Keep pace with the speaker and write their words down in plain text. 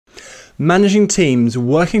Managing teams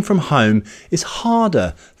working from home is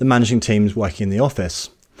harder than managing teams working in the office.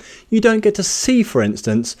 You don't get to see, for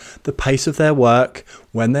instance, the pace of their work,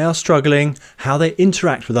 when they are struggling, how they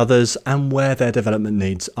interact with others, and where their development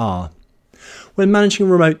needs are. When managing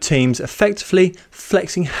remote teams effectively,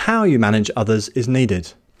 flexing how you manage others is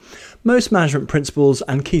needed. Most management principles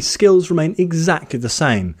and key skills remain exactly the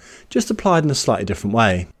same, just applied in a slightly different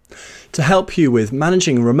way. To help you with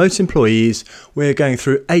managing remote employees, we're going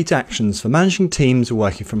through 8 actions for managing teams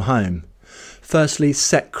working from home. Firstly,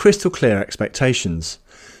 set crystal clear expectations.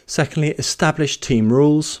 Secondly, establish team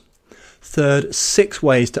rules. Third, 6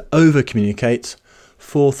 ways to over-communicate.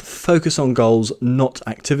 Fourth, focus on goals, not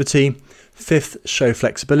activity. Fifth, show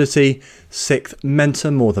flexibility. Sixth,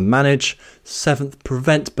 mentor more than manage. Seventh,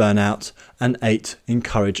 prevent burnout. And 8,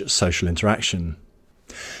 encourage social interaction.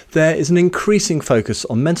 There is an increasing focus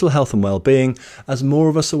on mental health and well-being as more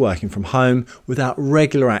of us are working from home without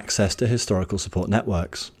regular access to historical support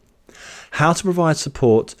networks. How to provide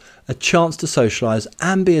support, a chance to socialise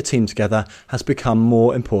and be a team together has become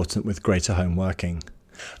more important with greater home working.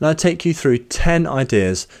 And I'll take you through 10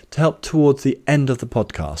 ideas to help towards the end of the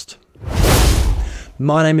podcast.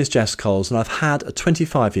 My name is Jess Coles and I've had a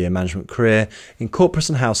 25-year management career in corporate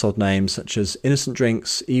and household names such as Innocent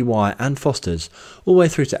Drinks, EY and Foster's, all the way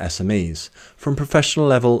through to SMEs, from professional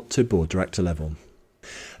level to board director level.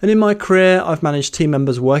 And in my career, I've managed team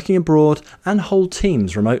members working abroad and whole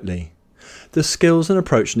teams remotely. The skills and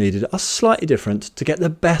approach needed are slightly different to get the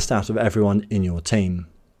best out of everyone in your team.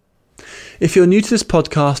 If you're new to this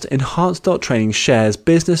podcast, Enhanced.Training shares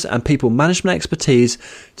business and people management expertise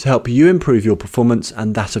to help you improve your performance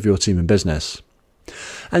and that of your team and business.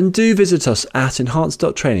 And do visit us at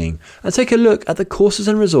Enhanced.Training and take a look at the courses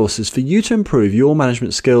and resources for you to improve your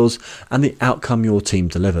management skills and the outcome your team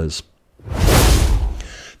delivers.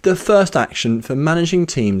 The first action for managing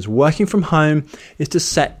teams working from home is to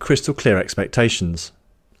set crystal clear expectations.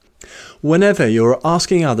 Whenever you're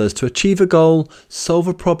asking others to achieve a goal, solve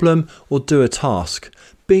a problem, or do a task,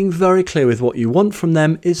 being very clear with what you want from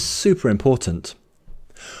them is super important.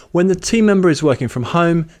 When the team member is working from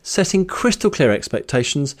home, setting crystal clear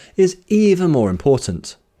expectations is even more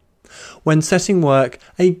important. When setting work,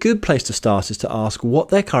 a good place to start is to ask what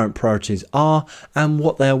their current priorities are and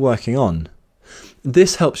what they are working on.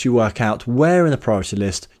 This helps you work out where in the priority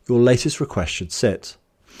list your latest request should sit.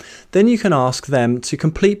 Then you can ask them to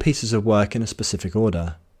complete pieces of work in a specific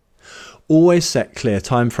order. Always set clear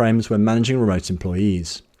timeframes when managing remote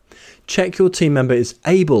employees. Check your team member is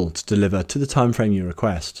able to deliver to the timeframe you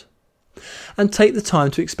request. And take the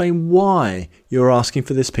time to explain why you're asking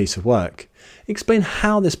for this piece of work. Explain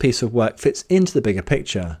how this piece of work fits into the bigger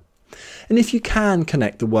picture. And if you can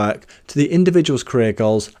connect the work to the individual's career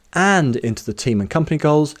goals and into the team and company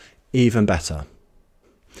goals, even better.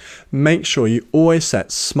 Make sure you always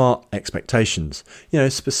set SMART expectations,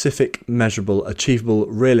 specific, measurable, achievable,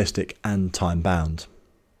 realistic and time-bound.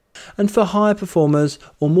 And for higher performers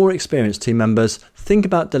or more experienced team members, think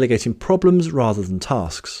about delegating problems rather than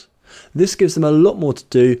tasks. This gives them a lot more to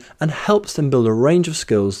do and helps them build a range of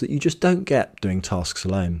skills that you just don't get doing tasks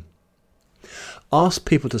alone. Ask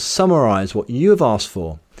people to summarise what you have asked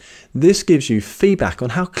for. This gives you feedback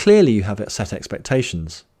on how clearly you have set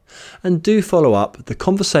expectations. And do follow up the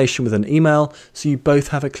conversation with an email so you both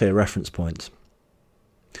have a clear reference point.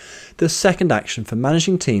 The second action for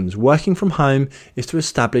managing teams working from home is to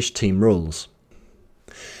establish team rules.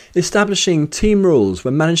 Establishing team rules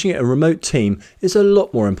when managing a remote team is a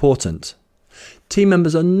lot more important. Team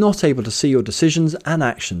members are not able to see your decisions and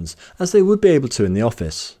actions as they would be able to in the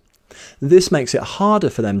office. This makes it harder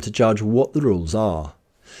for them to judge what the rules are.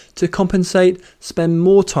 To compensate, spend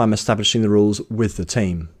more time establishing the rules with the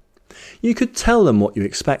team. You could tell them what you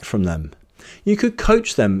expect from them. You could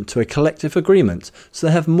coach them to a collective agreement so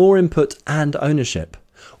they have more input and ownership,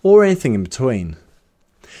 or anything in between.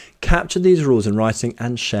 Capture these rules in writing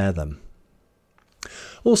and share them.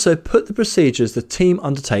 Also, put the procedures the team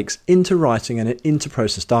undertakes into writing and into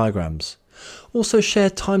process diagrams. Also, share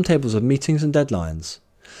timetables of meetings and deadlines.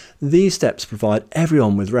 These steps provide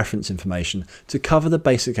everyone with reference information to cover the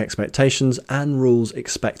basic expectations and rules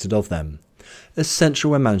expected of them,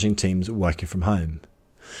 essential when managing teams working from home.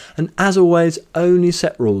 And as always, only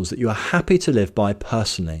set rules that you are happy to live by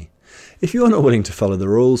personally. If you're not willing to follow the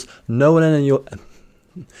rules, no one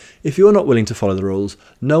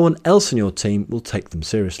else in your team will take them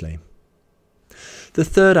seriously. The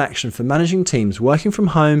third action for managing teams working from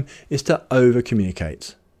home is to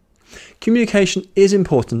over-communicate. Communication is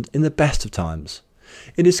important in the best of times.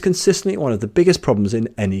 It is consistently one of the biggest problems in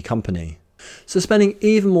any company. So spending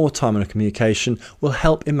even more time on communication will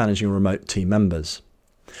help in managing remote team members.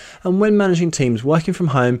 And when managing teams working from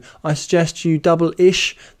home, I suggest you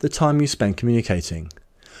double-ish the time you spend communicating.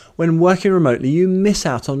 When working remotely, you miss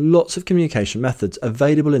out on lots of communication methods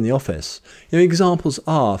available in the office. Examples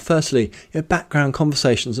are, firstly, background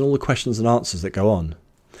conversations and all the questions and answers that go on.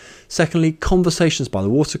 Secondly, conversations by the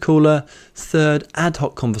water cooler. Third, ad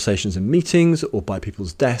hoc conversations in meetings or by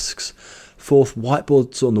people's desks. Fourth,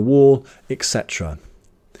 whiteboards on the wall, etc.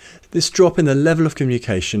 This drop in the level of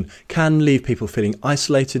communication can leave people feeling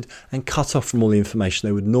isolated and cut off from all the information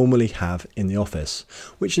they would normally have in the office,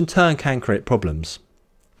 which in turn can create problems.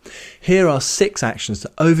 Here are 6 actions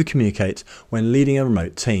to over-communicate when leading a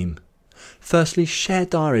remote team. Firstly, share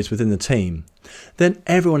diaries within the team. Then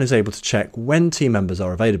everyone is able to check when team members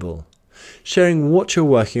are available. Sharing what you're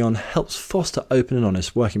working on helps foster open and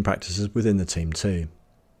honest working practices within the team too.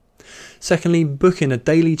 Secondly, book in a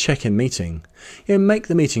daily check-in meeting. Make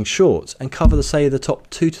the meeting short and cover the top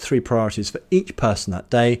 2 to 3 priorities for each person that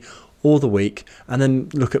day or the week, and then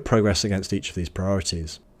look at progress against each of these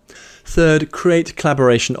priorities. Third, create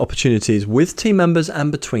collaboration opportunities with team members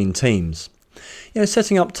and between teams.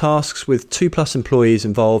 Setting up tasks with 2+ employees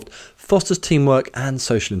involved fosters teamwork and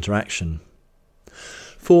social interaction.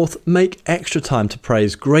 Fourth, make extra time to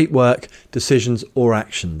praise great work, decisions or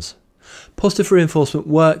actions. Positive reinforcement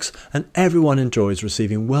works and everyone enjoys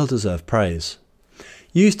receiving well-deserved praise.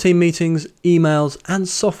 Use team meetings, emails and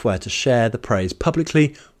software to share the praise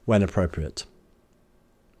publicly when appropriate.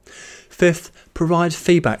 Fifth, provide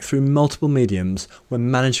feedback through multiple mediums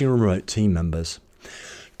when managing remote team members.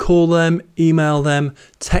 Call them, email them,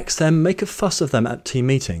 text them, make a fuss of them at team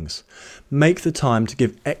meetings. Make the time to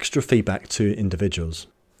give extra feedback to individuals.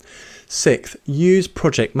 Sixth, use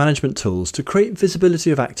project management tools to create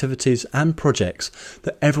visibility of activities and projects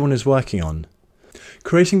that everyone is working on.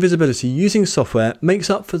 Creating visibility using software makes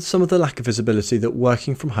up for some of the lack of visibility that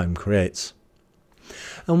working from home creates.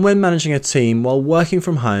 And when managing a team while working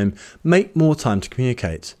from home, make more time to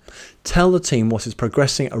communicate. Tell the team what is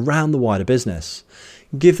progressing around the wider business.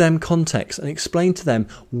 Give them context and explain to them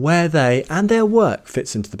where they and their work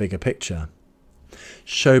fits into the bigger picture.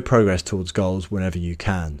 Show progress towards goals whenever you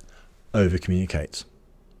can. Over-communicate.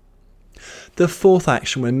 The fourth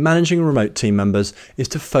action when managing remote team members is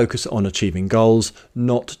to focus on achieving goals,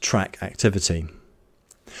 not track activity.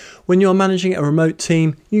 When you're managing a remote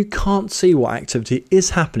team, you can't see what activity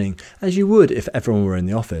is happening as you would if everyone were in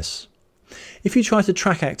the office. If you try to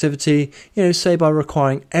track activity, say by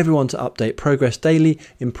requiring everyone to update progress daily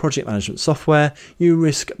in project management software, you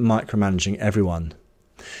risk micromanaging everyone.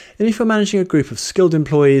 And if you're managing a group of skilled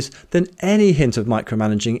employees, then any hint of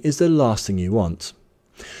micromanaging is the last thing you want.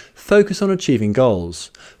 Focus on achieving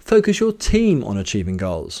goals. Focus your team on achieving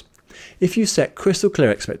goals. If you set crystal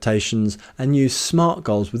clear expectations and use SMART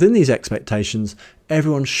goals within these expectations,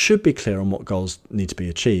 everyone should be clear on what goals need to be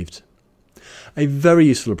achieved. A very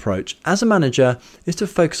useful approach as a manager is to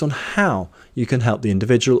focus on how you can help the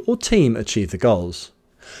individual or team achieve the goals.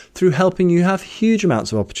 Through helping, you have huge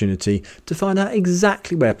amounts of opportunity to find out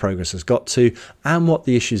exactly where progress has got to and what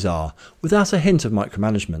the issues are, without a hint of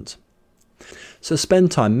micromanagement. So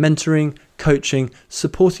spend time mentoring, coaching,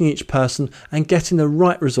 supporting each person and getting the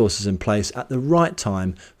right resources in place at the right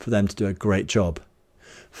time for them to do a great job.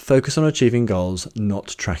 Focus on achieving goals,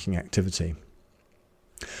 not tracking activity.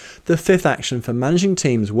 The fifth action for managing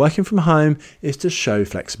teams working from home is to show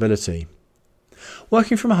flexibility.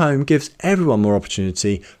 Working from home gives everyone more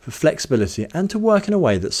opportunity for flexibility and to work in a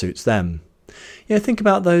way that suits them. Think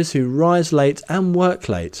about those who rise late and work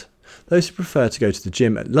late, those who prefer to go to the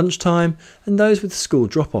gym at lunchtime, and those with school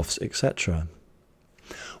drop-offs, etc.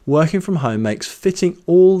 Working from home makes fitting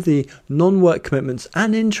all the non-work commitments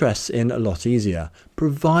and interests in a lot easier,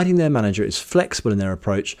 providing their manager is flexible in their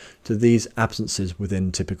approach to these absences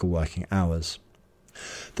within typical working hours.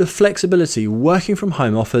 The flexibility working from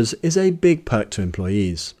home offers is a big perk to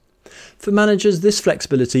employees. For managers, this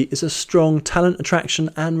flexibility is a strong talent attraction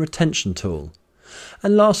and retention tool.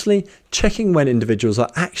 And lastly, checking when individuals are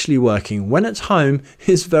actually working when at home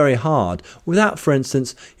is very hard, without, for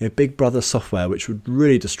instance, Big Brother software, which would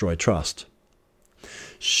really destroy trust.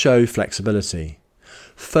 Show flexibility.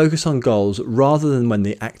 Focus on goals rather than when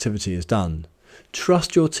the activity is done.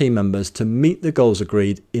 Trust your team members to meet the goals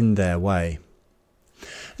agreed in their way.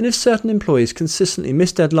 And if certain employees consistently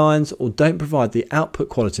miss deadlines or don't provide the output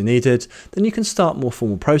quality needed, then you can start more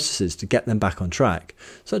formal processes to get them back on track,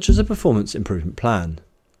 such as a performance improvement plan.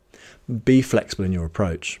 Be flexible in your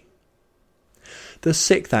approach. The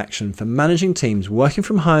sixth action for managing teams working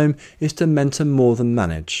from home is to mentor more than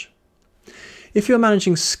manage. If you're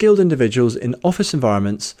managing skilled individuals in office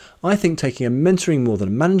environments, I think taking a mentoring more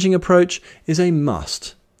than managing approach is a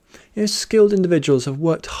must. Skilled individuals have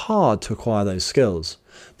worked hard to acquire those skills.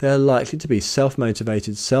 They are likely to be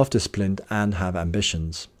self-motivated, self-disciplined, and have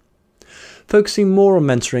ambitions. Focusing more on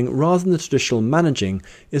mentoring rather than the traditional managing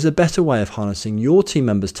is a better way of harnessing your team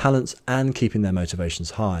members' talents and keeping their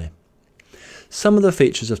motivations high. Some of the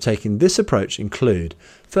features of taking this approach include,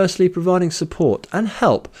 firstly, providing support and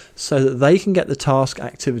help so that they can get the task,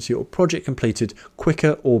 activity, or project completed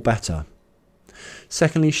quicker or better.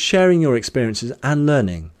 Secondly, sharing your experiences and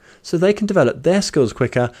learning so they can develop their skills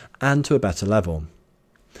quicker and to a better level.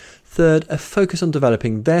 Third, a focus on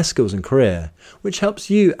developing their skills and career, which helps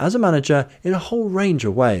you as a manager in a whole range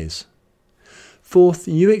of ways. Fourth,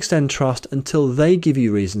 you extend trust until they give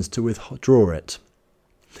you reasons to withdraw it.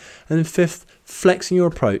 And then fifth, flexing your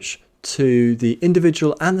approach to the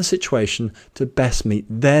individual and the situation to best meet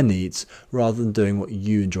their needs rather than doing what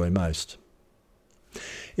you enjoy most.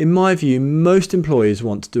 In my view, most employees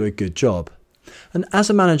want to do a good job. And as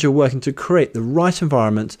a manager working to create the right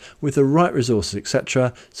environment with the right resources,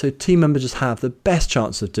 etc., so team members just have the best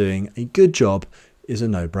chance of doing a good job is a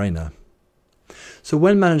no-brainer. So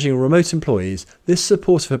when managing remote employees, this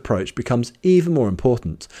supportive approach becomes even more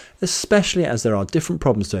important, especially as there are different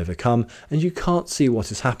problems to overcome and you can't see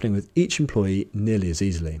what is happening with each employee nearly as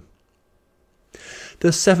easily.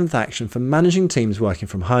 The seventh action for managing teams working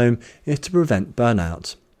from home is to prevent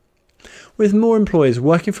burnout. With more employees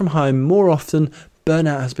working from home more often,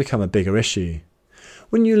 burnout has become a bigger issue.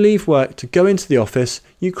 When you leave work to go into the office,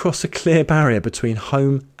 you cross a clear barrier between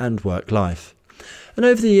home and work life. And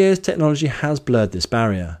over the years, technology has blurred this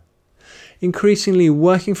barrier. Increasingly,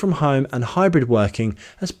 working from home and hybrid working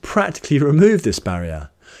has practically removed this barrier.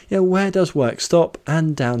 Where does work stop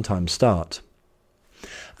and downtime start?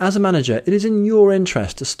 As a manager, it is in your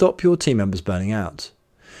interest to stop your team members burning out.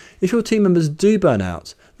 If your team members do burn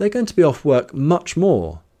out, they're going to be off work much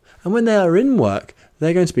more. And when they are in work,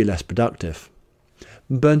 they're going to be less productive.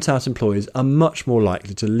 Burnt out employees are much more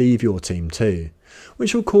likely to leave your team too,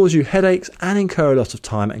 which will cause you headaches and incur a lot of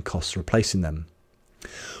time and costs replacing them.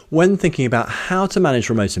 When thinking about how to manage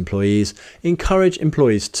remote employees, encourage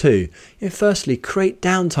employees to, firstly, create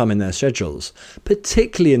downtime in their schedules,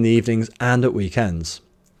 particularly in the evenings and at weekends.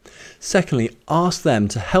 Secondly, ask them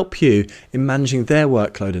to help you in managing their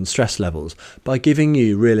workload and stress levels by giving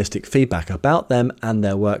you realistic feedback about them and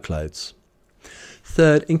their workloads.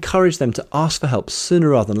 Third, encourage them to ask for help sooner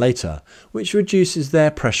rather than later, which reduces their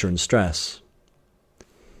pressure and stress.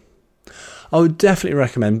 I would definitely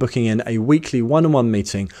recommend booking in a weekly one-on-one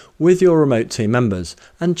meeting with your remote team members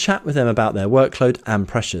and chat with them about their workload and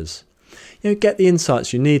pressures. Get the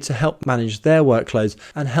insights you need to help manage their workloads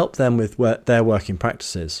and help them with their working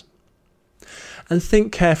practices. And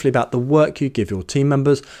think carefully about the work you give your team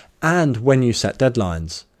members and when you set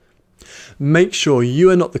deadlines. Make sure you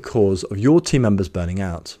are not the cause of your team members burning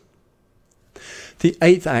out. The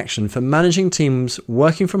eighth action for managing teams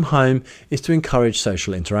working from home is to encourage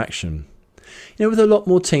social interaction. With a lot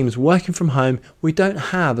more teams working from home, we don't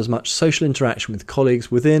have as much social interaction with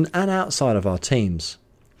colleagues within and outside of our teams.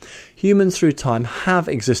 Humans through time have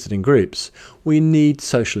existed in groups. We need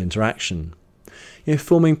social interaction.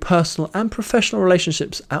 Forming personal and professional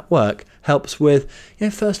relationships at work helps with,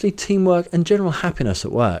 firstly, teamwork and general happiness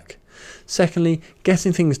at work. Secondly,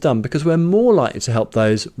 getting things done because we're more likely to help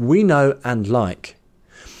those we know and like.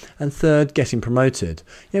 And third, getting promoted.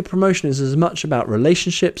 Promotion is as much about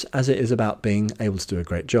relationships as it is about being able to do a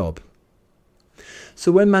great job.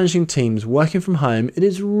 So when managing teams working from home, it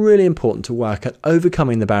is really important to work at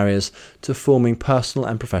overcoming the barriers to forming personal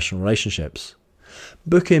and professional relationships.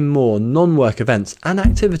 Book in more non-work events and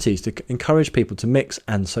activities to encourage people to mix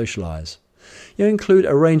and socialise. Include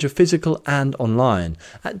a range of physical and online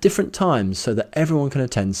at different times so that everyone can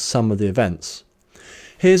attend some of the events.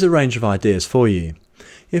 Here's a range of ideas for you.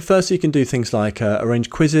 First, you can do things like arrange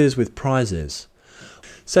quizzes with prizes.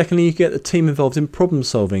 Secondly, you can get the team involved in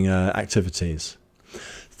problem-solving activities.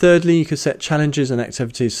 Thirdly, you could set challenges and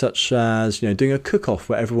activities such as doing a cook-off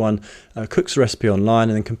where everyone cooks a recipe online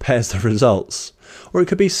and then compares the results. Or it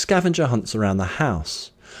could be scavenger hunts around the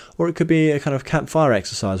house. Or it could be a kind of campfire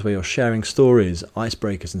exercise where you're sharing stories,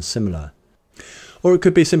 icebreakers and similar. Or it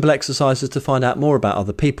could be simple exercises to find out more about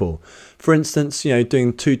other people. For instance,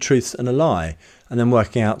 doing 2 truths and a lie and then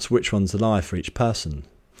working out which one's a lie for each person.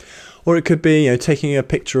 Or it could be taking a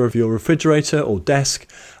picture of your refrigerator or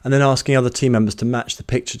desk and then asking other team members to match the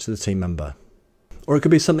picture to the team member. Or it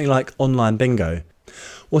could be something like online bingo.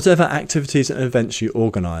 Whatever activities and events you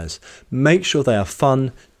organise, make sure they are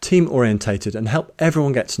fun, team-orientated and help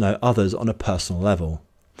everyone get to know others on a personal level.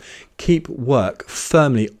 Keep work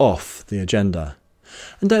firmly off the agenda.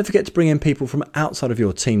 And don't forget to bring in people from outside of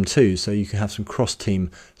your team too, so you can have some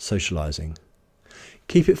cross-team socialising.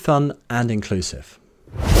 Keep it fun and inclusive.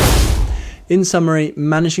 In summary,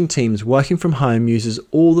 managing teams working from home uses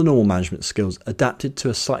all the normal management skills adapted to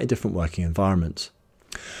a slightly different working environment.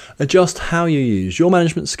 Adjust how you use your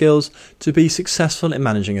management skills to be successful in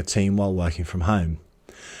managing a team while working from home.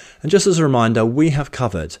 And just as a reminder, we have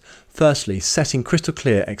covered, firstly, setting crystal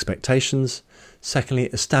clear expectations, secondly,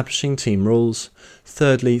 establishing team rules,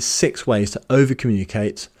 thirdly, 6 ways to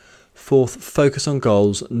over-communicate, fourth, focus on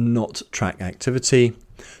goals, not track activity,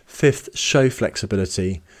 fifth, show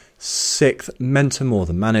flexibility, sixth, mentor more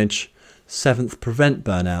than manage, seventh, prevent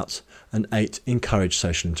burnout, and 8, encourage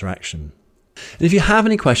social interaction. And if you have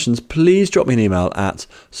any questions, please drop me an email at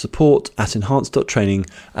support@enhance.training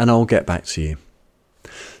and I'll get back to you.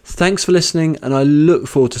 Thanks for listening, and I look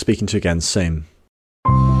forward to speaking to you again soon.